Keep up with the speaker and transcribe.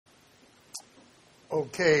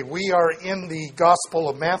Okay, we are in the Gospel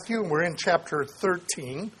of Matthew, and we're in chapter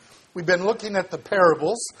 13. We've been looking at the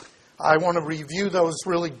parables. I want to review those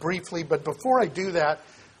really briefly, but before I do that, I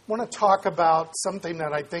want to talk about something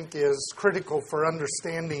that I think is critical for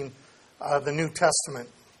understanding the New Testament.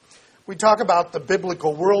 We talk about the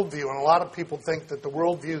biblical worldview, and a lot of people think that the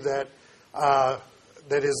worldview that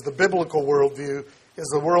is the biblical worldview is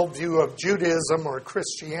the worldview of Judaism or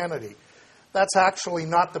Christianity. That's actually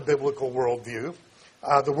not the biblical worldview.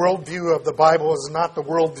 The worldview of the Bible is not the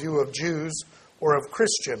worldview of Jews or of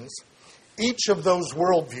Christians. Each of those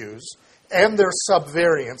worldviews and their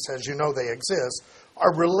subvariants, as you know they exist,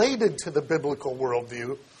 are related to the biblical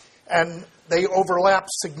worldview, and they overlap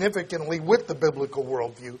significantly with the biblical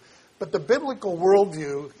worldview. But the biblical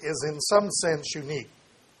worldview is in some sense unique.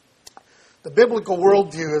 The biblical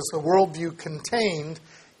worldview is the worldview contained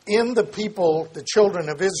in the people, the children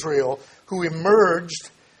of Israel, who emerged,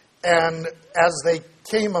 and as they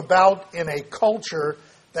came about in a culture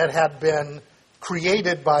that had been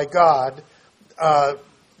created by God,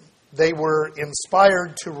 they were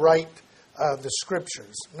inspired to write the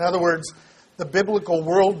Scriptures. In other words, the biblical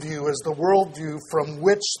worldview is the worldview from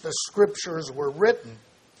which the Scriptures were written.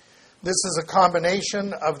 This is a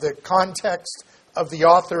combination of the context of the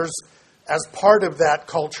authors as part of that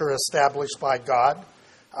culture established by God,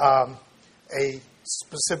 a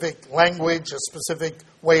specific language, a specific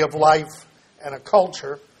way of life, and a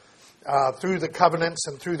culture through the covenants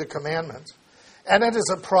and through the commandments. And it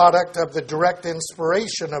is a product of the direct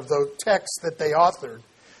inspiration of the texts that they authored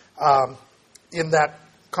in that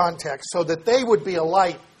context, so that they would be a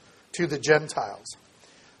light to the Gentiles.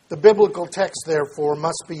 The biblical text, therefore,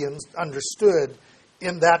 must be understood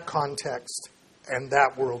in that context and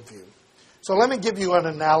that worldview. So let me give you an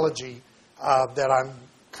analogy that I'm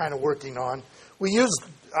kind of working on. We use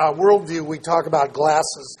worldview, we talk about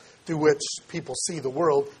glasses through which people see the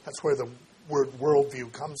world. That's where the word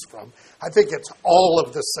worldview comes from. I think it's all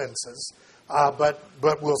of the senses, but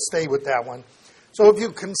we'll stay with that one. So if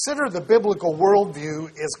you consider the biblical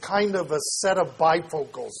worldview is kind of a set of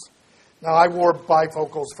bifocals. Now, I wore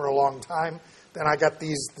bifocals for a long time. Then I got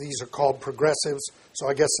these are called progressives, so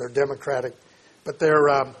I guess they're democratic. But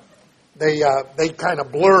they kind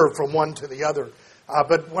of blur from one to the other.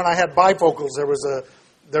 But when I had bifocals,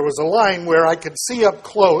 there was a line where I could see up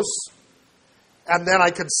close, and then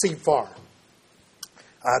I could see far.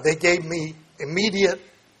 They gave me immediate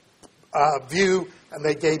view, and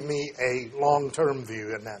they gave me a long-term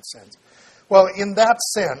view in that sense. Well, in that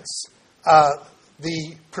sense,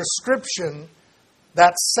 the prescription,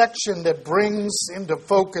 that section that brings into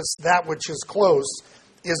focus that which is close,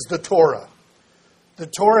 is the Torah. The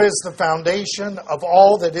Torah is the foundation of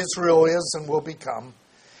all that Israel is and will become.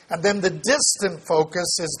 And then the distant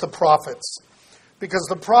focus is the prophets, because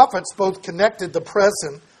the prophets both connected the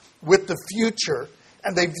present with the future,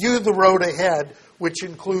 and they view the road ahead, which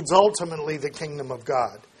includes ultimately the kingdom of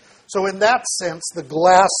God. So in that sense, the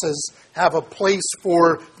glasses have a place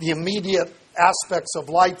for the immediate aspects of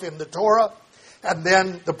life in the Torah, and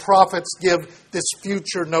then the prophets give this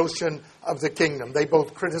future notion of the kingdom. They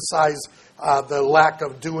both criticize the lack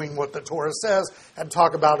of doing what the Torah says and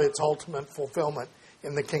talk about its ultimate fulfillment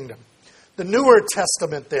in the kingdom. The Newer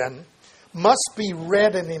Testament, then, must be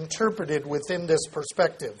read and interpreted within this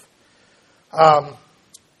perspective.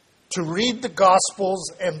 To read the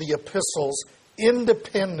Gospels and the Epistles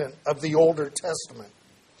independent of the Older Testament,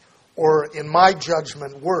 or in my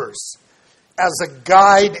judgment, worse, as a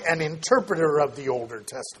guide and interpreter of the Older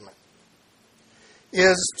Testament,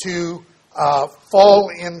 is to fall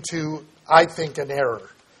into, I think, an error.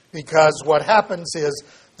 Because what happens is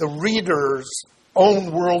the reader's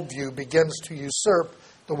own worldview begins to usurp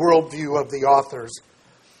the worldview of the authors.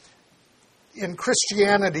 In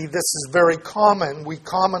Christianity, this is very common. We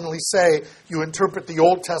commonly say you interpret the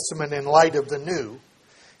Old Testament in light of the New.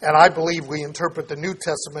 And I believe we interpret the New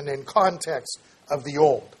Testament in context of the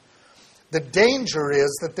Old. The danger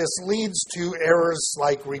is that this leads to errors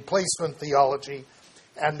like replacement theology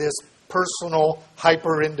and this personal,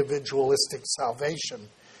 hyper-individualistic salvation,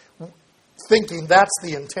 thinking that's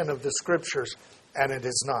the intent of the Scriptures, and it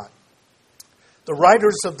is not. The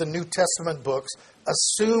writers of the New Testament books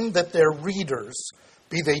assume that their readers,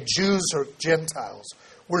 be they Jews or Gentiles,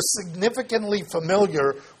 were significantly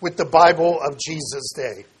familiar with the Bible of Jesus'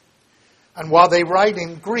 day. And while they write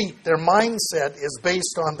in Greek, their mindset is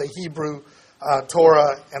based on the Hebrew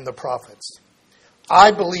Torah and the prophets.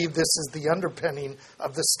 I believe this is the underpinning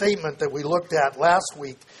of the statement that we looked at last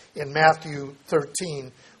week in Matthew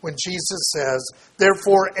 13, when Jesus says,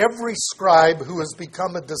 "Therefore every scribe who has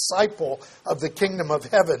become a disciple of the kingdom of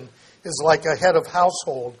heaven is like a head of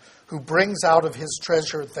household who brings out of his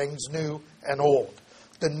treasure things new and old.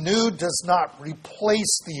 The new does not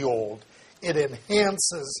replace the old. It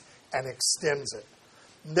enhances and extends it.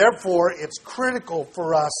 Therefore, it's critical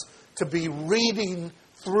for us to be reading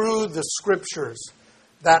through the Scriptures.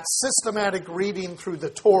 That systematic reading through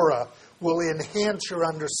the Torah will enhance your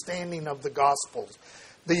understanding of the Gospels.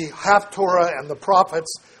 The Haftorah and the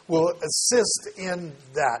prophets will assist in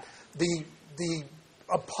that. The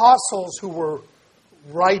apostles who were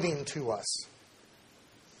writing to us,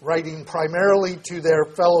 writing primarily to their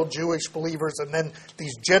fellow Jewish believers, and then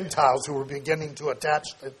these Gentiles who were beginning to attach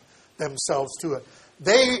themselves to it,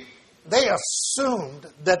 they assumed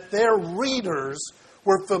that their readers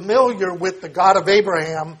were familiar with the God of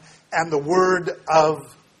Abraham and the word of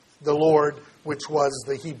the Lord, which was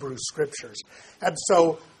the Hebrew Scriptures. And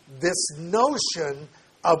so this notion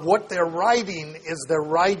of what they're writing is they're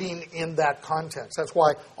writing in that context. That's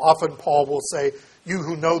why often Paul will say, "You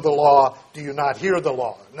who know the law, do you not hear the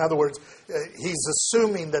law?" In other words, he's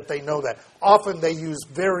assuming that they know that. Often they use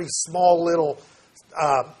very small little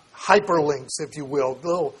hyperlinks, if you will,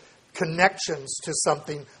 little connections to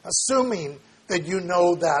something, assuming that you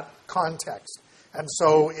know that context. And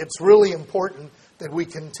so it's really important that we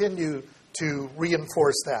continue to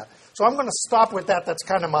reinforce that. So I'm going to stop with that. That's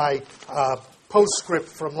kind of my postscript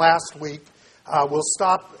from last week. We'll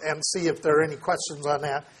stop and see if there are any questions on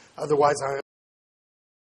that. Otherwise,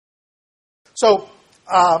 So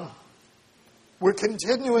we're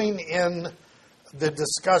continuing in the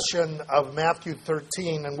discussion of Matthew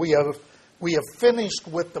 13, and we have finished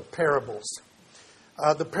with the parables.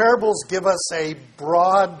 The parables give us a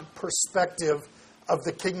broad perspective of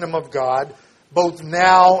the kingdom of God, both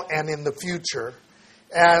now and in the future.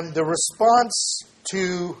 And the response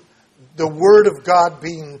to the word of God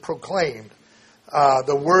being proclaimed,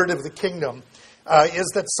 the word of the kingdom,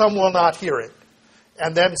 is that some will not hear it.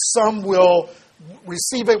 And then some will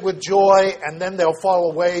receive it with joy, and then they'll fall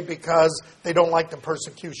away because they don't like the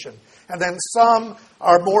persecution. And then some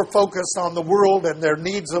are more focused on the world and their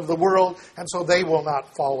needs of the world, and so they will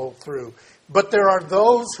not follow through. But there are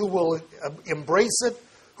those who will embrace it,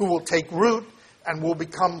 who will take root, and will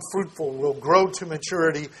become fruitful, will grow to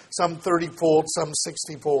maturity, some 30-fold, some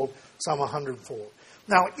 60-fold, some 100-fold.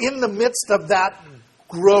 Now, in the midst of that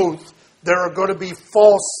growth, there are going to be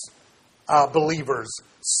false believers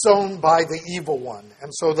sown by the evil one.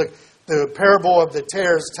 And so the parable of the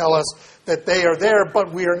tares tell us that they are there,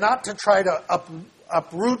 but we are not to try to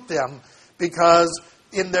uproot them, because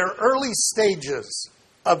in their early stages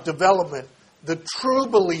of development, the true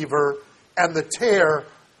believer and the tare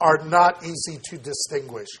are not easy to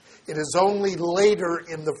distinguish. It is only later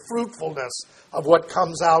in the fruitfulness of what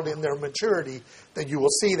comes out in their maturity that you will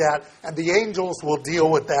see that, and the angels will deal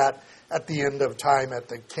with that at the end of time at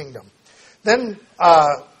the kingdom. Then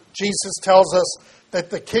Jesus tells us that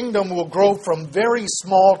the kingdom will grow from very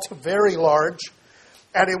small to very large,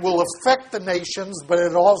 and it will affect the nations, but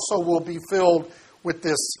it also will be filled with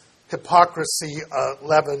this hypocrisy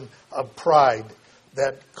leaven of pride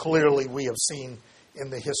that clearly we have seen in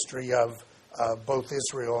the history of both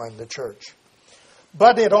Israel and the church.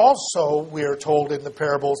 But it also, we are told in the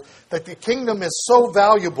parables, that the kingdom is so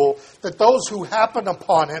valuable that those who happen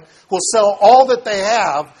upon it will sell all that they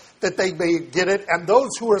have that they may get it, and those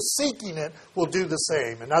who are seeking it will do the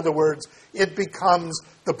same. In other words, it becomes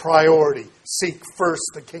the priority. Seek first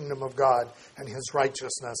the kingdom of God and His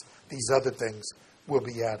righteousness. These other things will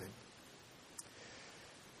be added.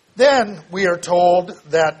 Then we are told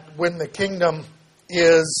that when the kingdom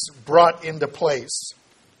is brought into place,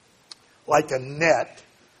 like a net,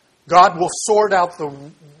 God will sort out the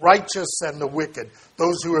righteous and the wicked,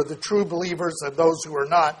 those who are the true believers and those who are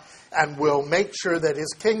not, and will make sure that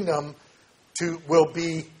His kingdom will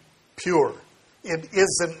be pure. It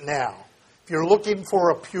isn't now. If you're looking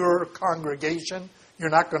for a pure congregation, you're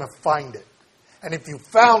not going to find it. And if you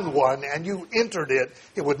found one and you entered it,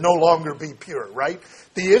 it would no longer be pure, right?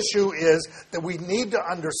 The issue is that we need to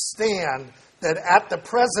understand that at the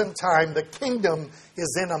present time, the kingdom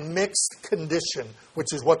is in a mixed condition,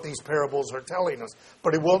 which is what these parables are telling us.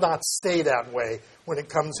 But it will not stay that way. When it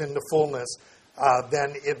comes into fullness,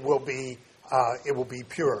 then it will be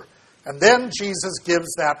pure. And then Jesus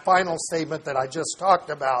gives that final statement that I just talked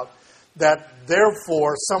about, that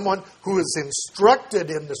therefore someone who is instructed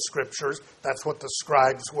in the Scriptures, that's what the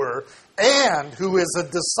scribes were, and who is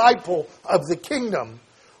a disciple of the kingdom,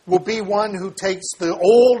 will be one who takes the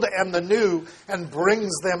old and the new and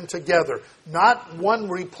brings them together. Not one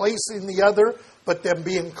replacing the other, but them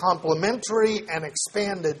being complementary and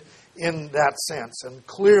expanded in that sense. And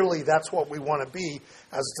clearly that's what we want to be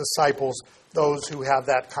as disciples, those who have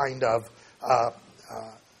that kind of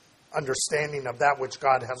understanding of that which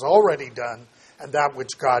God has already done and that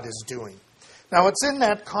which God is doing. Now it's in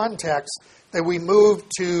that context that we move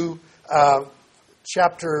to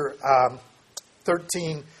chapter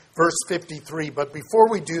 13, verse 53. But before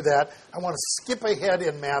we do that, I want to skip ahead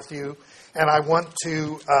in Matthew, and I want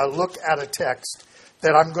to look at a text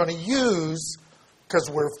that I'm going to use because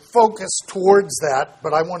we're focused towards that,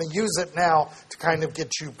 but I want to use it now to kind of get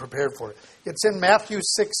you prepared for it. It's in Matthew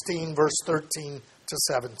 16, verse 13 to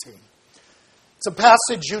 17. It's a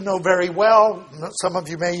passage you know very well. Some of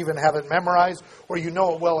you may even have it memorized, or you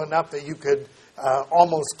know it well enough that you could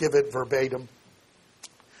almost give it verbatim.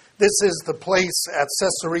 This is the place at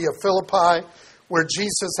Caesarea Philippi where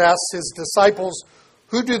Jesus asked his disciples,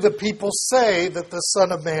 "Who do the people say that the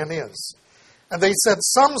Son of Man is?" And they said,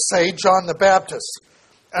 "Some say John the Baptist,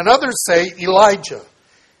 and others say Elijah,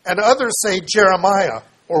 and others say Jeremiah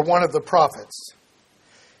or one of the prophets."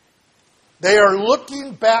 They are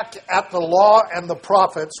looking back at the law and the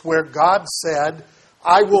prophets where God said,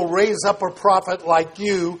 "I will raise up a prophet like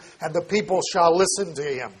you, and the people shall listen to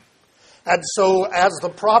him." And so as the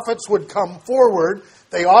prophets would come forward,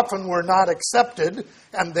 they often were not accepted.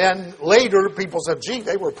 And then later people said, gee,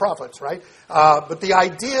 they were prophets, right? But the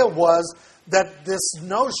idea was that this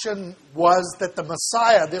notion was that the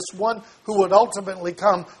Messiah, this one who would ultimately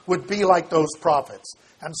come, would be like those prophets.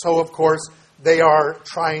 And so, of course, they are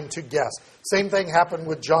trying to guess. Same thing happened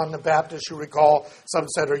with John the Baptist. You recall, some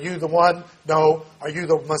said, "Are you the one?" No. "Are you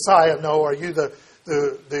the Messiah?" No. "Are you the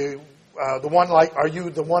one like? Are you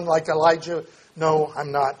the one like Elijah?" "No,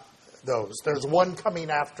 I'm not those. There's one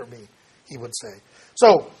coming after me," he would say.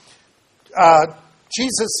 So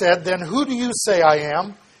Jesus said, "Then who do you say I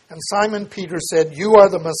am?" And Simon Peter said, "You are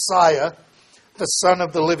the Messiah, the Son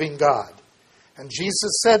of the living God." And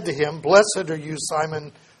Jesus said to him, "Blessed are you,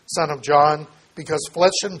 Simon, son of John, because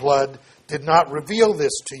flesh and blood did not reveal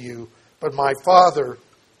this to you, but my Father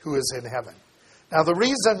who is in heaven." Now, the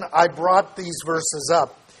reason I brought these verses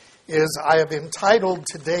up is I have entitled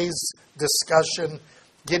today's discussion,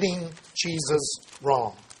 "Getting Jesus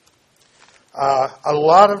Wrong." A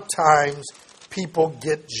lot of times people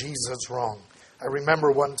get Jesus wrong. I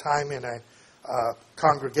remember one time in a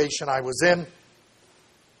congregation I was in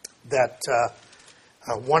that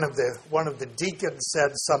one of the deacons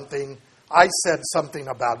said something. I said something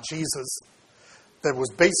about Jesus that was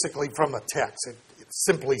basically from a text. It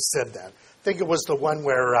simply said that. I think it was the one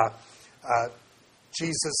where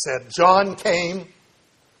Jesus said, "John came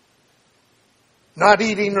not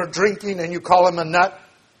eating or drinking, and you call him a nut.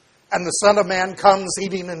 And the Son of Man comes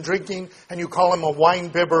eating and drinking, and you call him a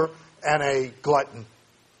winebibber and a glutton."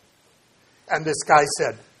 And this guy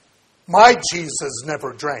said, "My Jesus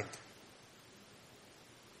never drank."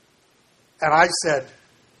 And I said,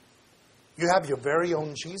 "You have your very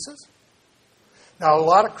own Jesus?" Now, a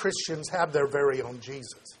lot of Christians have their very own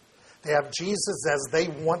Jesus. They have Jesus as they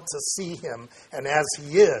want to see him and as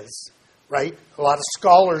he is, right? A lot of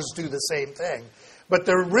scholars do the same thing. But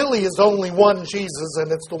there really is only one Jesus,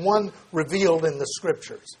 and it's the one revealed in the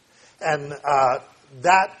Scriptures. And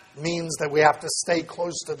that means that we have to stay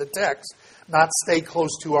close to the text, not stay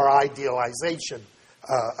close to our idealization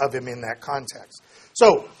of him in that context.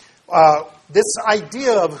 So, this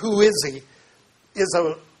idea of who is he is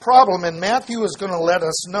a problem, and Matthew is going to let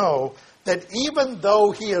us know that even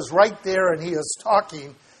though he is right there and he is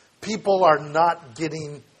talking, people are not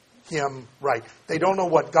getting him right. They don't know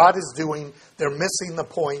what God is doing. They're missing the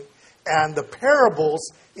point. And the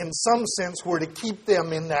parables, in some sense, were to keep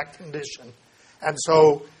them in that condition. And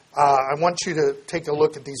so I want you to take a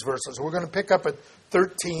look at these verses. We're going to pick up at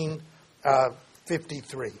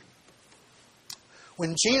 13:53.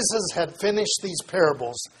 When Jesus had finished these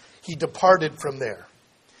parables, he departed from there.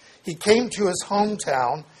 He came to his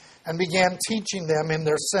hometown and began teaching them in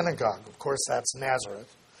their synagogue. Of course, that's Nazareth.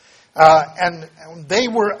 And they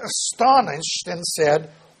were astonished and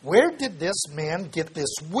said, "Where did this man get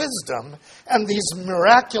this wisdom and these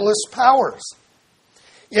miraculous powers?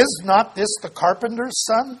 Is not this the carpenter's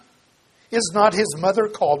son? Is not his mother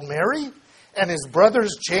called Mary? And his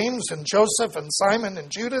brothers James and Joseph and Simon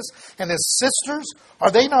and Judas and his sisters?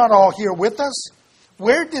 Are they not all here with us?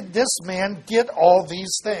 Where did this man get all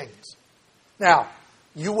these things?" Now,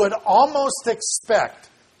 you would almost expect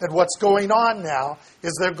that what's going on now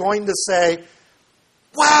is they're going to say,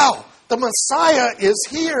 "Wow, the Messiah is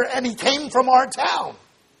here and he came from our town."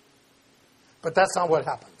 But that's not what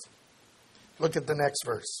happens. Look at the next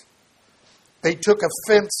verse. They took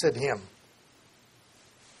offense at him.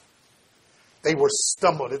 they were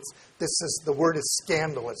stumbled. The word is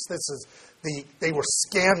scandalous. They were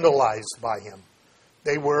scandalized by him.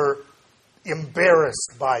 They were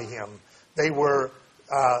embarrassed by him. They were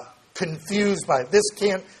confused by it. This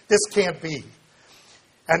can't be.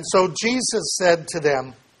 And so Jesus said to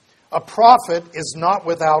them, a prophet is not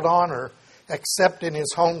without honor except in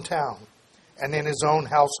his hometown and in his own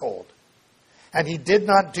household. And he did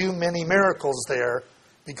not do many miracles there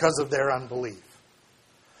because of their unbelief.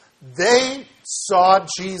 They saw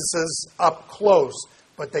Jesus up close,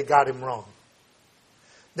 but they got him wrong.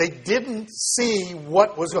 They didn't see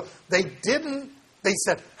what was going on. They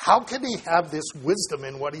said, how can he have this wisdom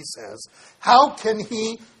in what he says? How can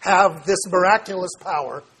he have this miraculous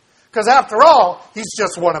power? Because after all, he's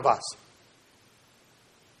just one of us.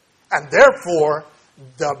 And therefore,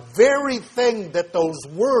 the very thing that those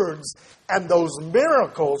words and those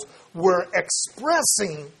miracles were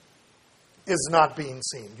expressing is not being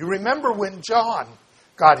seen. You remember when John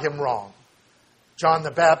got him wrong? John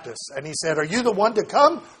the Baptist. And he said, are you the one to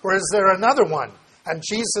come, or is there another one? And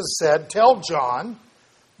Jesus said, tell John,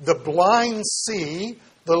 the blind see,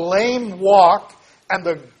 the lame walk, and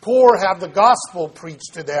the poor have the gospel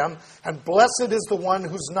preached to them, and blessed is the one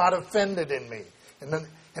who's not offended in me.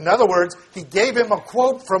 In other words, he gave him a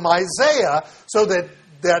quote from Isaiah so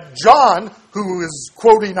that John, who is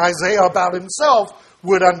quoting Isaiah about himself,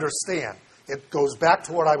 would understand. It goes back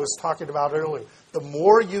to what I was talking about earlier. The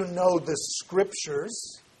more you know the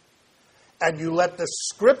Scriptures, and you let the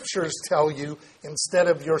Scriptures tell you instead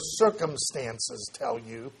of your circumstances tell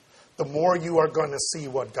you, the more you are going to see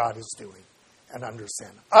what God is doing and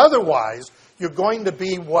understand. Otherwise, you're going to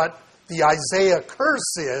be what the Isaiah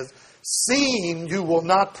curse is, seeing you will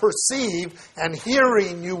not perceive, and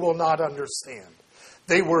hearing you will not understand.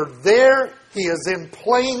 They were there, he is in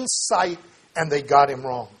plain sight, and they got him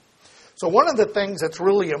wrong. So one of the things that's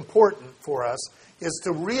really important for us is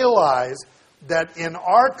to realize that in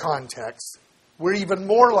our context, we're even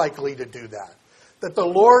more likely to do that. That the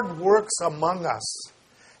Lord works among us.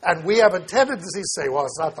 And we have a tendency to say, well,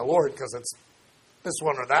 it's not the Lord because it's this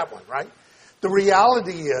one or that one, right? The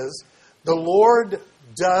reality is the Lord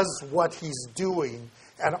does what he's doing,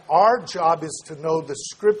 and our job is to know the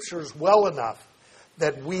Scriptures well enough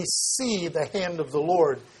that we see the hand of the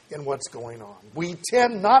Lord in what's going on. We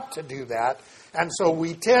tend not to do that, and so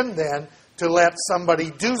we tend then to let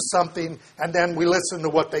somebody do something, and then we listen to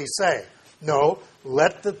what they say. No,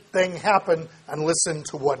 let the thing happen and listen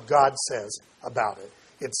to what God says about it.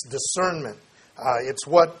 It's discernment. It's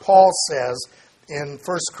what Paul says in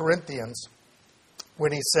 1 Corinthians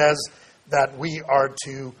when he says that we are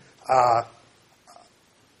to,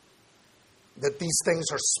 that these things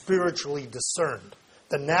are spiritually discerned.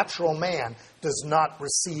 The natural man does not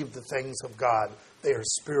receive the things of God. They are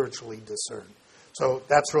spiritually discerned. So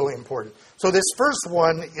that's really important. So this first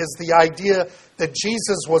one is the idea that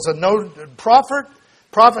Jesus was a noted prophet.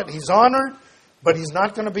 Prophet, he's honored, but he's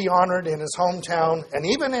not going to be honored in his hometown and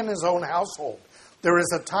even in his own household. There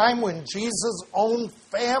is a time when Jesus' own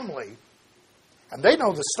family, and they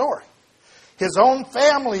know the story, his own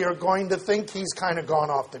family are going to think he's kind of gone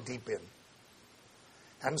off the deep end.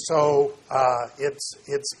 And so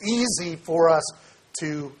it's easy for us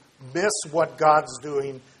to miss what God's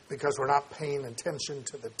doing because we're not paying attention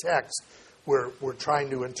to the text. We're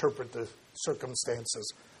trying to interpret the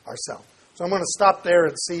circumstances ourselves. So I'm going to stop there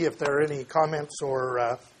and see if there are any comments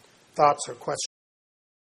or thoughts or questions.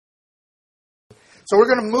 So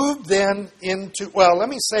we're going to move then into, well, let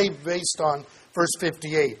me say based on verse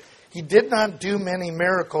 58. He did not do many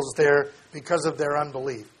miracles there because of their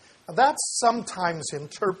unbelief. Now, that's sometimes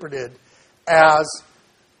interpreted as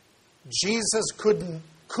Jesus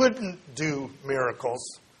couldn't do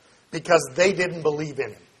miracles because they didn't believe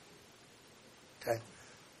in him. Okay?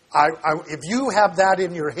 If you have that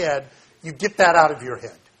in your head, you get that out of your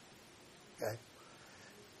head. Okay?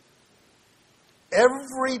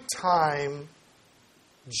 Every time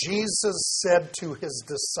Jesus said to his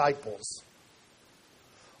disciples,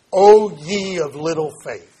 "O ye of little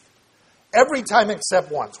faith." Every time except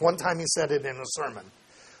once. One time he said it in a sermon.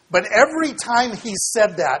 But every time he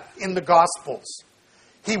said that in the Gospels,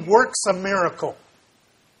 he works a miracle.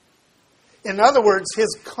 In other words,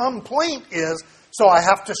 his complaint is, so I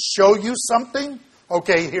have to show you something?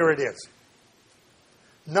 Okay, here it is.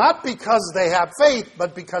 Not because they have faith,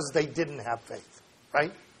 but because they didn't have faith.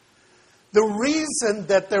 Right? The reason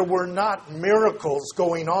that there were not miracles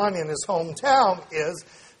going on in his hometown is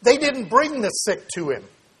they didn't bring the sick to him.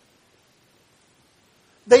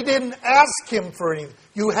 They didn't ask him for anything.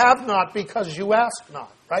 You have not because you ask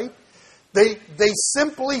not, right? They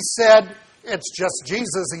simply said, it's just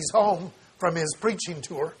Jesus, he's home from his preaching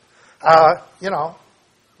tour. Well,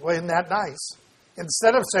 isn't that nice?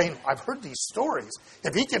 Instead of saying, I've heard these stories.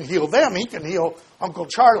 If he can heal them, he can heal Uncle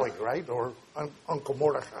Charlie, right? Or Uncle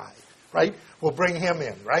Mordecai, right? We'll bring him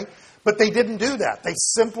in, right? But they didn't do that. They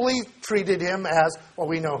simply treated him as, well,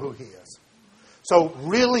 we know who he is. So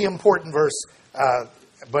really important verse,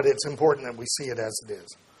 but it's important that we see it as it is.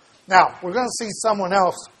 Now, we're going to see someone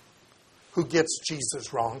else who gets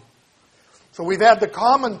Jesus wrong. So we've had the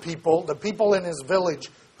common people, the people in his village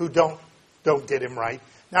who don't get him right.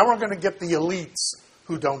 Now we're going to get the elites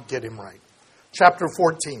who don't get him right. Chapter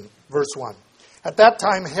 14, verse 1. At that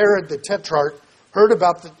time, Herod the Tetrarch heard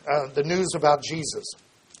about the news about Jesus.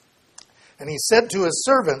 And he said to his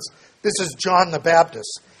servants, "This is John the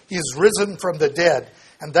Baptist. He is risen from the dead,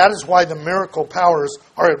 and that is why the miracle powers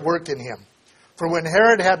are at work in him. For when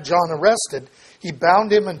Herod had John arrested, he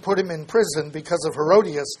bound him and put him in prison because of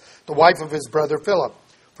Herodias, the wife of his brother Philip.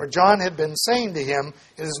 For John had been saying to him,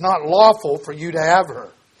 'It is not lawful for you to have her.'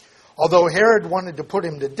 Although Herod wanted to put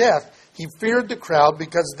him to death, he feared the crowd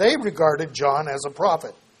because they regarded John as a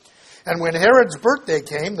prophet. And when Herod's birthday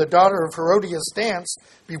came, the daughter of Herodias danced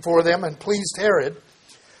before them and pleased Herod,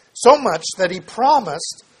 so much that he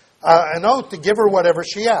promised an oath to give her whatever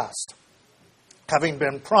she asked. Having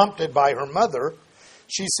been prompted by her mother,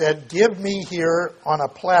 she said, 'Give me here on a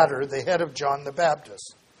platter the head of John the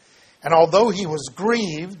Baptist.' And although he was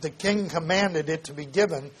grieved, the king commanded it to be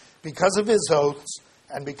given because of his oaths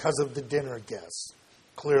and because of the dinner guests."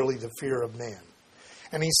 Clearly the fear of man.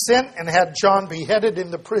 "And he sent and had John beheaded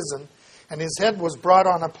in the prison, and his head was brought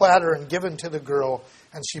on a platter and given to the girl,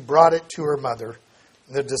 and she brought it to her mother.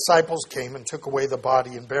 And the disciples came and took away the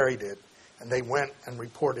body and buried it, and they went and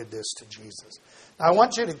reported this to Jesus." Now I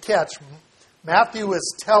want you to catch, Matthew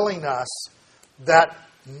is telling us that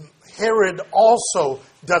Herod also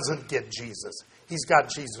doesn't get Jesus. He's got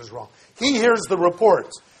Jesus wrong. He hears the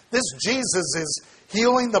reports. This Jesus is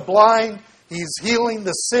healing the blind. He's healing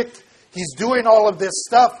the sick. He's doing all of this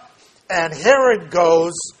stuff. And Herod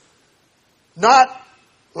goes, not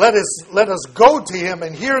let us go to him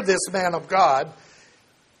and hear this man of God.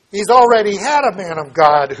 He's already had a man of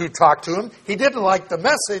God who talked to him. He didn't like the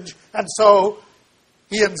message, and so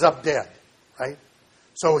he ends up dead, right?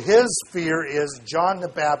 So his fear is John the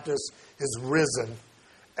Baptist is risen,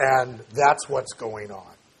 and that's what's going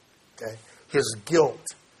on. Okay? His guilt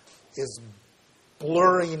is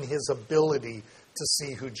blurring his ability to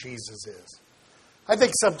see who Jesus is. I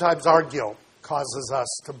think sometimes our guilt causes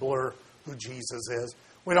us to blur who Jesus is.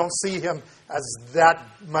 We don't see him as that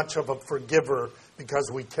much of a forgiver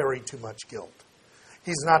because we carry too much guilt.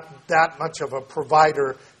 He's not that much of a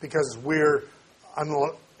provider because we're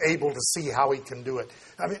unable to see how he can do it.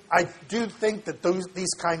 I mean, I do think that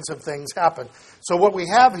these kinds of things happen. So what we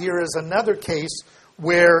have here is another case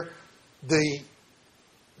where the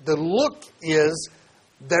look is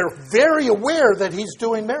they're very aware that he's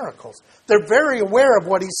doing miracles. They're very aware of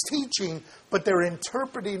what he's teaching, but they're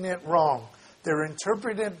interpreting it wrong. They're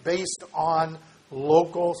interpreting it based on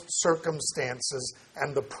local circumstances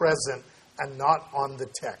and the present and not on the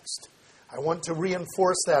text. I want to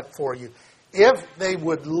reinforce that for you. If they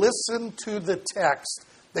would listen to the text,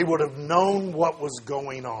 they would have known what was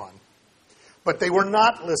going on. But they were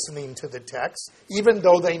not listening to the text. Even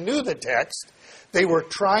though they knew the text, they were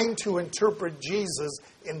trying to interpret Jesus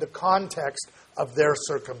in the context of their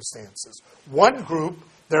circumstances. One group,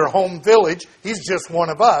 their home village, he's just one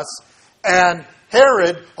of us. And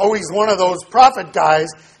Herod, he's one of those prophet guys,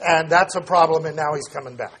 and that's a problem, and now he's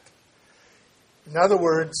coming back. In other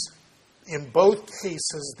words, in both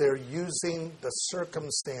cases, they're using the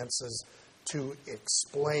circumstances to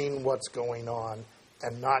explain what's going on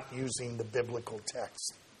and not using the biblical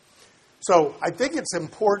text. So I think it's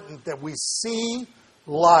important that we see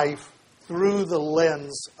life through the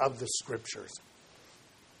lens of the Scriptures.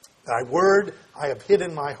 Thy word I have hid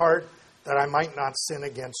in my heart that I might not sin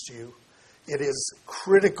against you. It is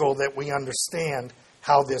critical that we understand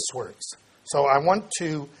how this works. So I want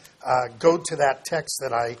to go to that text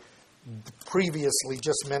that I previously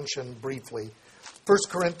just mentioned briefly. 1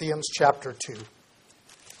 Corinthians chapter 2.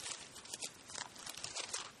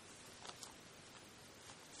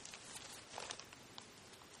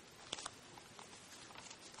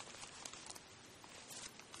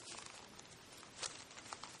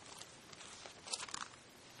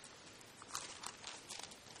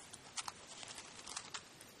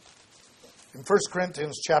 In 1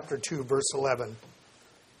 Corinthians chapter 2, verse 11.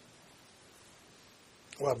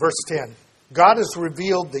 Verse 10. God has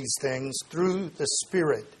revealed these things through the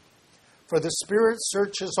Spirit. For the Spirit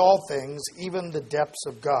searches all things, even the depths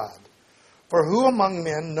of God. For who among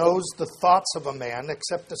men knows the thoughts of a man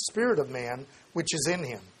except the spirit of man which is in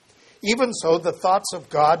him? Even so, the thoughts of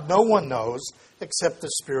God no one knows except the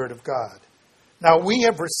Spirit of God. Now we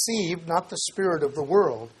have received not the spirit of the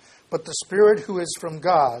world, but the Spirit who is from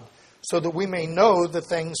God, so that we may know the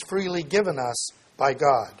things freely given us by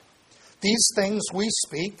God. These things we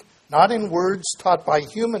speak, not in words taught by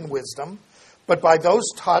human wisdom, but by those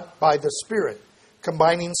taught by the Spirit,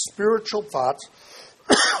 combining spiritual thoughts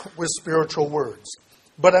with spiritual words.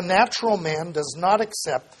 But a natural man does not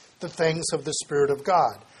accept the things of the Spirit of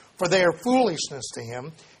God, for they are foolishness to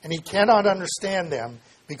him, and he cannot understand them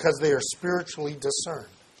because they are spiritually discerned.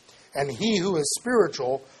 And he who is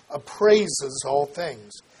spiritual appraises all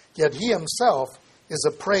things, yet he himself is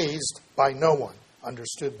appraised by no one,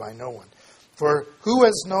 understood by no one. For who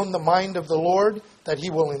has known the mind of the Lord that he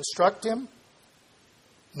will instruct him?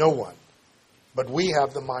 No one. But we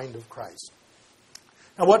have the mind of Christ.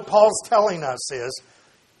 Now what Paul's telling us is,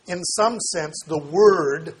 in some sense, the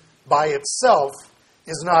Word by itself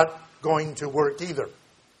is not going to work either.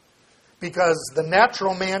 Because the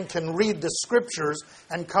natural man can read the Scriptures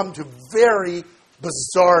and come to very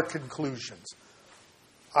bizarre conclusions.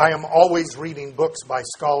 I am always reading books by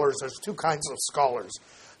scholars. There's two kinds of scholars.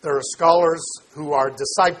 There are scholars who are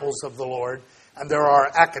disciples of the Lord, and there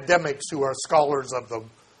are academics who are scholars of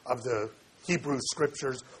the Hebrew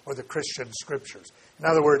Scriptures or the Christian Scriptures. In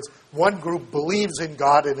other words, one group believes in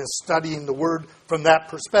God and is studying the Word from that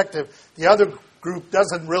perspective. The other group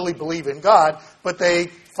doesn't really believe in God, but they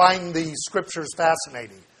find the Scriptures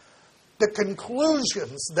fascinating. The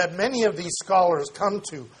conclusions that many of these scholars come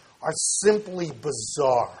to are simply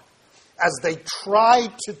bizarre as they try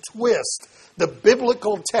to twist the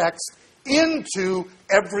biblical text into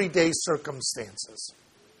everyday circumstances.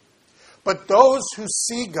 But those who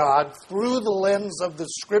see God through the lens of the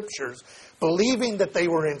Scriptures, believing that they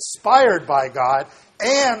were inspired by God,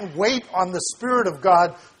 and wait on the Spirit of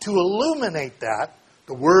God to illuminate that,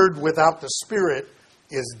 the Word without the Spirit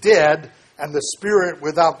is dead, and the Spirit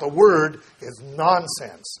without the Word is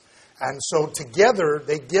nonsense. And so together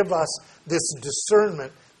they give us this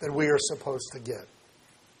discernment that we are supposed to get.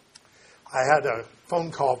 I had a phone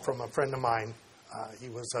call from a friend of mine. He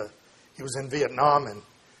was in Vietnam and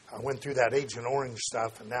went through that Agent Orange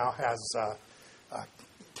stuff, and now has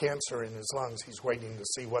cancer in his lungs. He's waiting to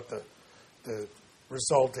see what the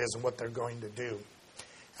result is and what they're going to do.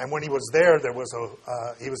 And when he was there,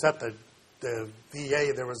 he was at the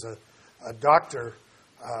VA. There was a doctor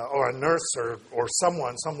or a nurse or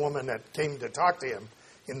some woman that came to talk to him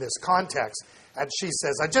in this context. And she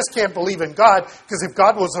says, I just can't believe in God, because if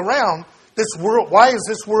God was around, this world, why is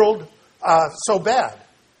this world so bad?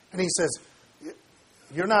 And he says,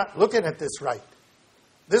 you're not looking at this right.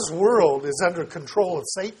 This world is under control of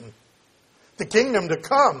Satan. The kingdom to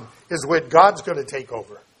come is when God's going to take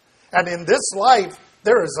over. And in this life,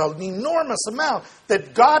 there is an enormous amount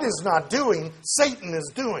that God is not doing, Satan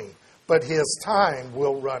is doing. But his time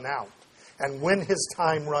will run out. And when his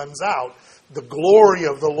time runs out, the glory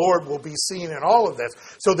of the Lord will be seen in all of this.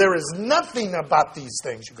 So there is nothing about these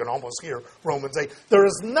things. You can almost hear Romans 8. There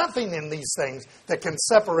is nothing in these things that can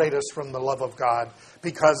separate us from the love of God,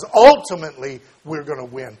 because ultimately we're going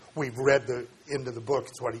to win. We've read the end of the book.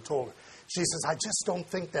 It's what he told her. She says, I just don't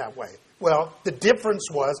think that way. Well, the difference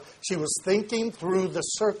was she was thinking through the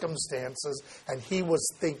circumstances and he was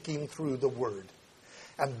thinking through the Word.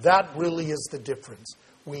 And that really is the difference.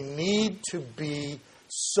 We need to be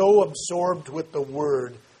so absorbed with the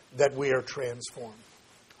Word that we are transformed.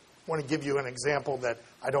 I want to give you an example that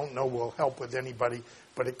I don't know will help with anybody,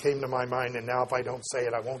 but it came to my mind, and now if I don't say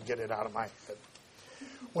it, I won't get it out of my head.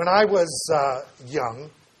 When I was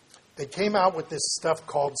young, they came out with this stuff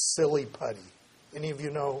called Silly Putty. Any of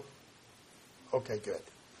you know? Okay, good.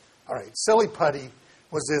 All right, Silly Putty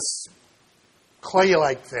was this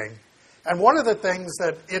clay-like thing. And one of the things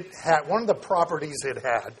that it had, one of the properties it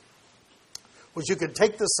had, was you could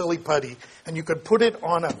take the Silly Putty and you could put it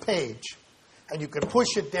on a page and you could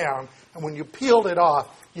push it down, and when you peeled it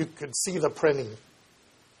off, you could see the printing.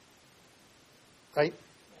 Right?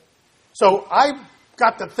 So I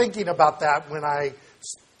got to thinking about that when I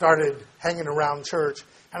started hanging around church,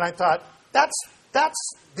 and I thought, that's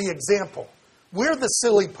the example. We're the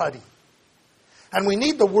Silly Putty. And we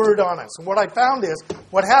need the Word on us. And what I found is,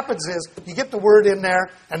 what happens is, you get the Word in there,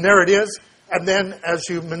 and there it is, and then as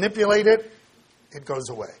you manipulate it, it goes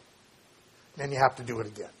away. Then you have to do it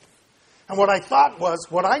again. And what I thought was,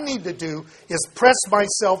 what I need to do is press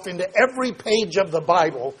myself into every page of the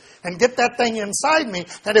Bible and get that thing inside me,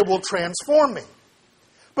 and it will transform me.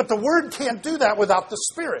 But the Word can't do that without the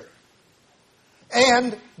Spirit.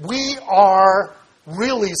 And we are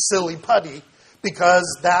really silly putty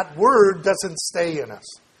because that Word doesn't stay in us.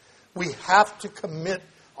 We have to commit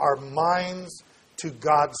our minds to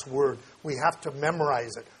God's Word. We have to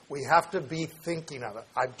memorize it. We have to be thinking of it.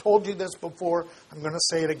 I've told you this before. I'm going to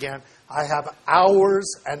say it again. I have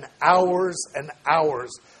hours and hours and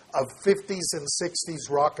hours of 50s and 60s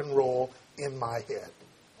rock and roll in my head.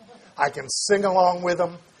 I can sing along with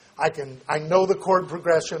them. I know the chord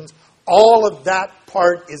progressions. All of that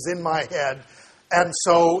part is in my head. And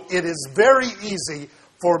so it is very easy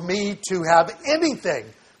for me to have anything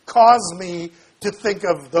cause me to think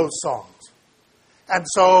of those songs. And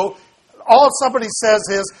so all somebody says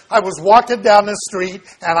is, I was walking down the street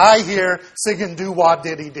and I hear singing doo-wah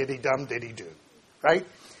diddy diddy dum diddy doo. Right?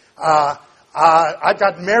 I've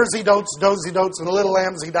got Maresy Notes, Dozy Notes, and Little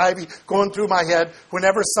Lambsy Divey going through my head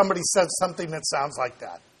whenever somebody says something that sounds like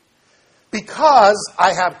that. Because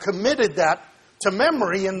I have committed that to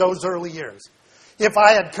memory in those early years. If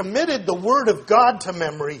I had committed the Word of God to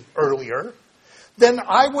memory earlier, then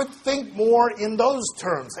I would think more in those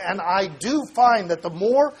terms. And I do find that the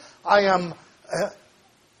more I am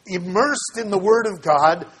immersed in the Word of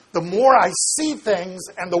God, the more I see things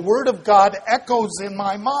and the Word of God echoes in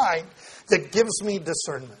my mind that gives me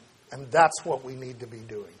discernment. And that's what we need to be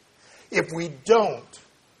doing. If we don't,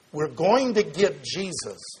 we're going to get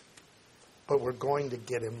Jesus, but we're going to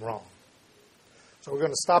get him wrong. So we're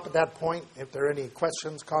going to stop at that point. If there are any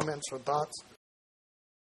questions, comments, or thoughts.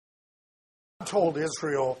 God told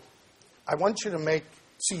Israel, I want you to make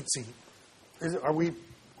tzitzi. Are we?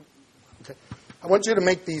 Okay. I want you to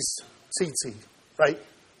make these tzitzi, right?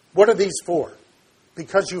 What are these for?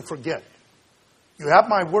 Because you forget. You have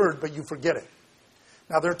my word, but you forget it.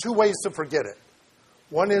 Now, there are two ways to forget it.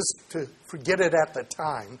 One is to forget it at the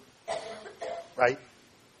time, right?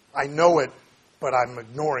 I know it, but I'm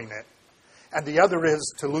ignoring it. And the other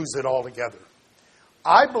is to lose it altogether.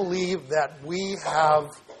 I believe that we have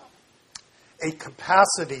a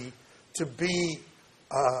capacity to be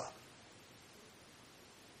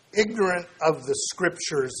ignorant of the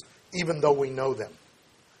Scriptures even though we know them,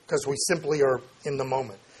 because we simply are in the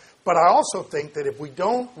moment. But I also think that if we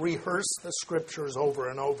don't rehearse the Scriptures over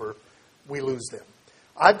and over, we lose them.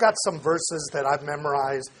 I've got some verses that I've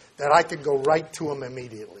memorized that I can go right to them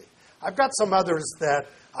immediately. I've got some others that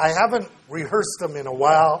I haven't rehearsed them in a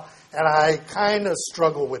while, and I kind of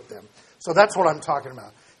struggle with them. So that's what I'm talking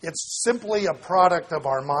about. It's simply a product of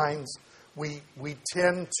our minds. We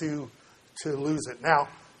tend to lose it. Now,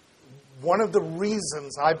 one of the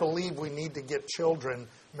reasons I believe we need to get children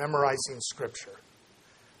memorizing Scripture,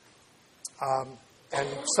 and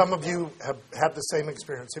some of you have had the same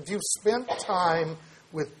experience. If you've spent time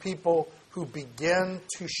with people who begin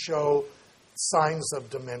to show signs of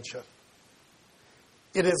dementia,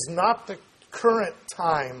 it is not the current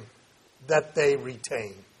time that they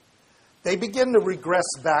retain. They begin to regress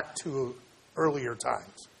back to earlier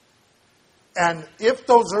times. And if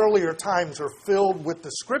those earlier times are filled with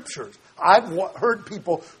the Scriptures, I've heard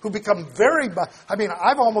people who become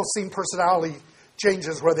I've almost seen personality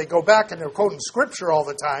changes where they go back and they're quoting Scripture all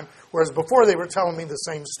the time, whereas before they were telling me the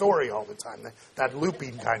same story all the time, that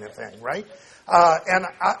looping kind of thing, right? And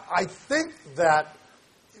I think that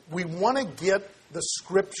we want to get the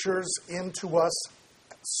Scriptures into us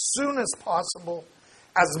as soon as possible,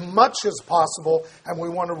 as much as possible, and we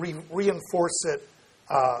want to reinforce it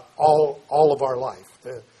all of our life.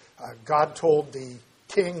 God told the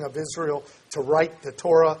king of Israel to write the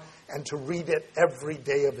Torah and to read it every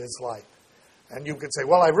day of his life. And you could say,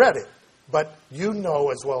 well, I read it. But you know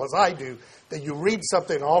as well as I do that you read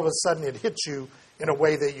something and all of a sudden it hits you in a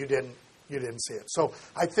way that you didn't see it. So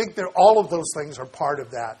I think that all of those things are part of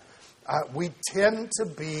that. We tend to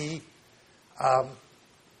be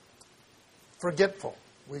forgetful.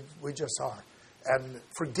 We just are. And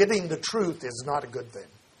forgetting the truth is not a good thing.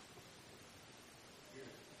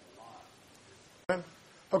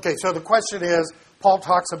 Okay, so the question is, Paul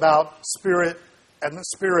talks about spirit, and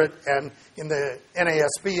in the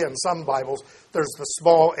NASB and some Bibles, there's the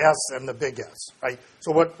small s and the big S, right?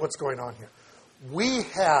 So what's going on here? We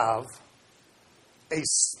have an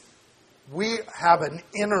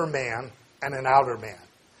inner man and an outer man.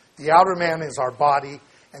 The outer man is our body,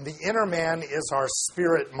 and the inner man is our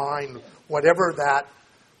spirit, mind, whatever that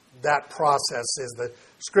process is. The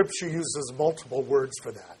Scripture uses multiple words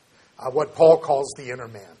for that, what Paul calls the inner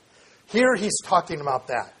man. Here he's talking about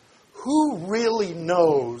that. Who really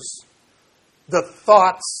knows the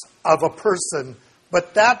thoughts of a person,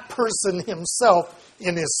 but that person himself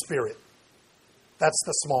in his spirit? That's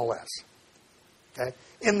the small s. Okay?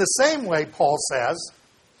 In the same way, Paul says,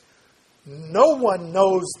 no one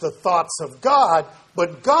knows the thoughts of God,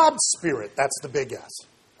 but God's Spirit. That's the big S,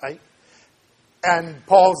 right? And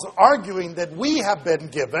Paul's arguing that we have been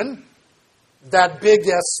given that big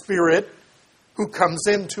S Spirit who comes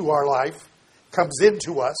into our life, comes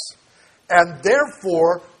into us, and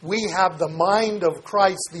therefore we have the mind of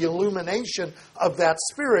Christ, the illumination of that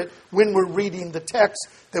Spirit when we're reading the text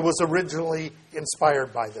that was originally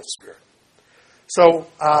inspired by the Spirit. So,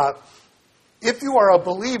 if you are a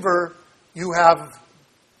believer, you have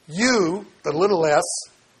you, the little s,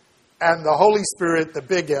 and the Holy Spirit, the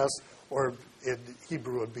big S, or in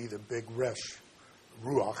Hebrew would be the big resh,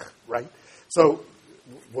 ruach, right? So,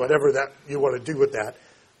 whatever that you want to do with that,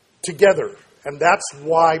 together. And that's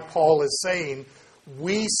why Paul is saying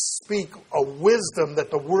we speak a wisdom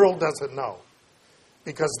that the world doesn't know.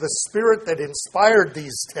 Because the Spirit that inspired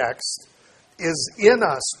these texts is in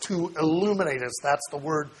us to illuminate us. That's the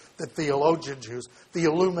word that theologians use. The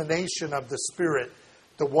illumination of the Spirit.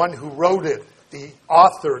 The one who wrote it, the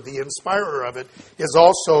author, the inspirer of it, is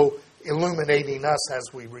also illuminating us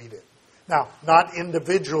as we read it. Now, not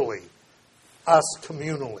individually, us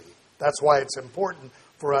communally. That's why it's important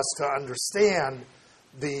for us to understand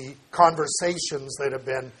the conversations that have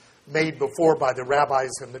been made before by the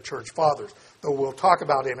rabbis and the church fathers. Though we'll talk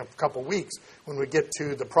about in a couple weeks when we get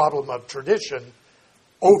to the problem of tradition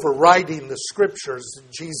overriding the scriptures.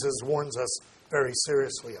 Jesus warns us very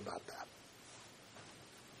seriously about that.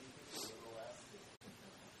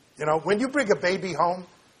 You know, when you bring a baby home,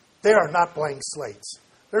 they are not blank slates.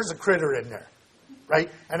 There's a critter in there,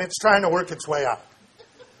 right? And it's trying to work its way out,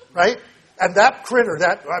 right? And that critter,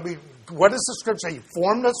 what does the scripture say? He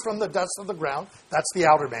formed us from the dust of the ground. That's the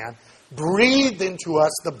outer man. Breathed into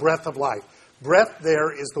us the breath of life. Breath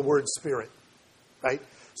there is the word spirit, right?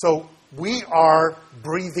 So we are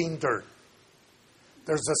breathing dirt.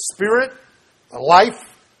 There's a spirit, a life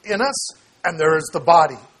in us, and there is the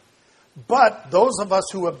body. But those of us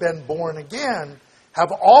who have been born again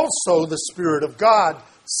have also the Spirit of God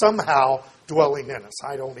somehow dwelling in us.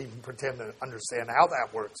 I don't even pretend to understand how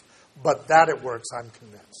that works, but that it works, I'm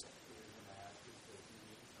convinced.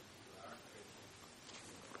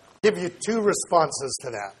 I'll give you two responses to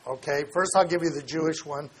that, okay? First, I'll give you the Jewish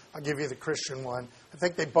one. I'll give you the Christian one. I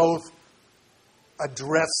think they both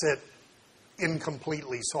address it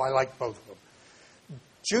incompletely, so I like both of them.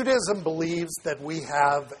 Judaism believes that we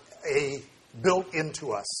have a built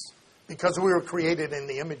into us because we were created in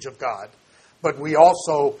the image of God, but we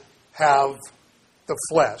also have the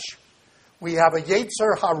flesh. We have a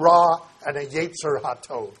Yetzer Hara and a Yetzer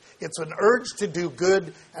HaTov. It's an urge to do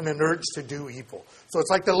good and an urge to do evil. So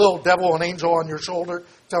it's like the little devil and angel on your shoulder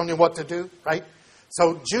telling you what to do, right?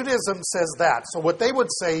 So Judaism says that. So what they would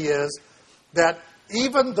say is that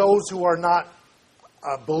even those who are not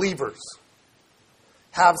believers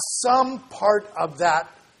have some part of that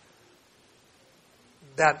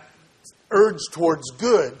urge towards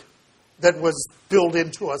good that was built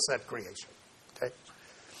into us at creation. Okay?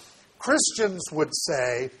 Christians would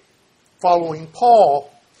say, following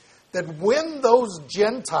Paul, that when those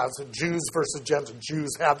Gentiles, Jews versus Gentiles,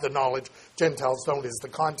 Jews have the knowledge, Gentiles don't is the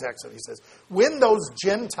context that he says, when those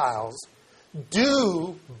Gentiles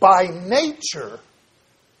do by nature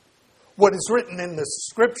what is written in the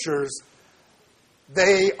scriptures,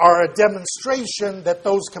 they are a demonstration that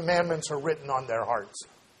those commandments are written on their hearts.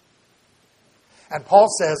 And Paul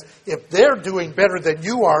says, if they're doing better than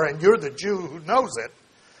you are, and you're the Jew who knows it,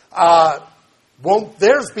 won't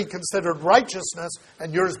theirs be considered righteousness,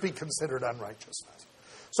 and yours be considered unrighteousness?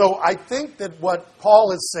 So I think that what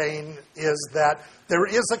Paul is saying is that there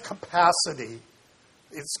is a capacity,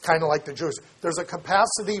 it's kind of like the Jews, there's a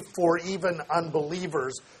capacity for even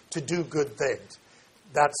unbelievers to do good things.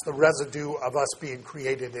 That's the residue of us being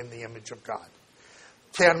created in the image of God.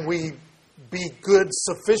 Can we be good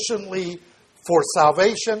sufficiently for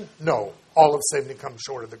salvation? No. All of sin comes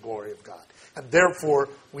short of the glory of God. And therefore,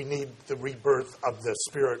 we need the rebirth of the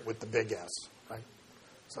Spirit with the big S. Right?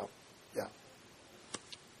 So, yeah.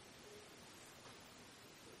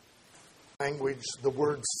 Language, the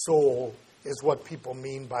word soul is what people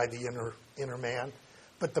mean by the inner man.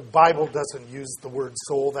 But the Bible doesn't use the word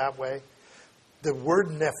soul that way. The word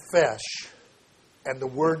nephesh and the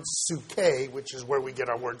word suke, which is where we get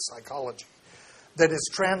our word psychology, that is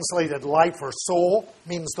translated life or soul,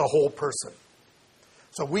 means the whole person.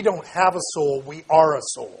 So we don't have a soul, we are a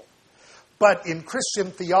soul. But in Christian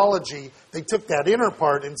theology, they took that inner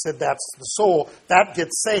part and said that's the soul, that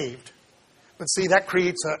gets saved. But see, that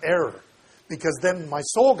creates an error. Because then my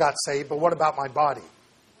soul got saved, but what about my body?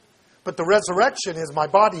 But the resurrection is my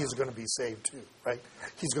body is going to be saved too, right?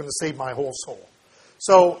 He's going to save my whole soul.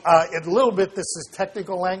 So a little bit this is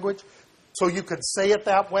technical language. So you could say it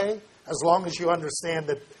that way as long as you understand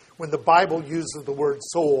that when the Bible uses the word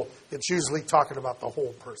soul, it's usually talking about the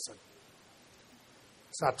whole person.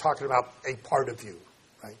 It's not talking about a part of you,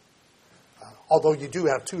 right? Although you do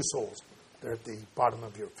have two souls. They're at the bottom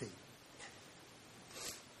of your feet.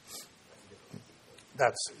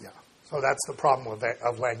 So that's the problem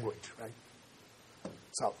of language, right?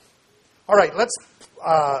 So, all right,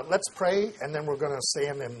 let's pray, and then we're going to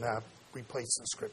stand and replace the scripture.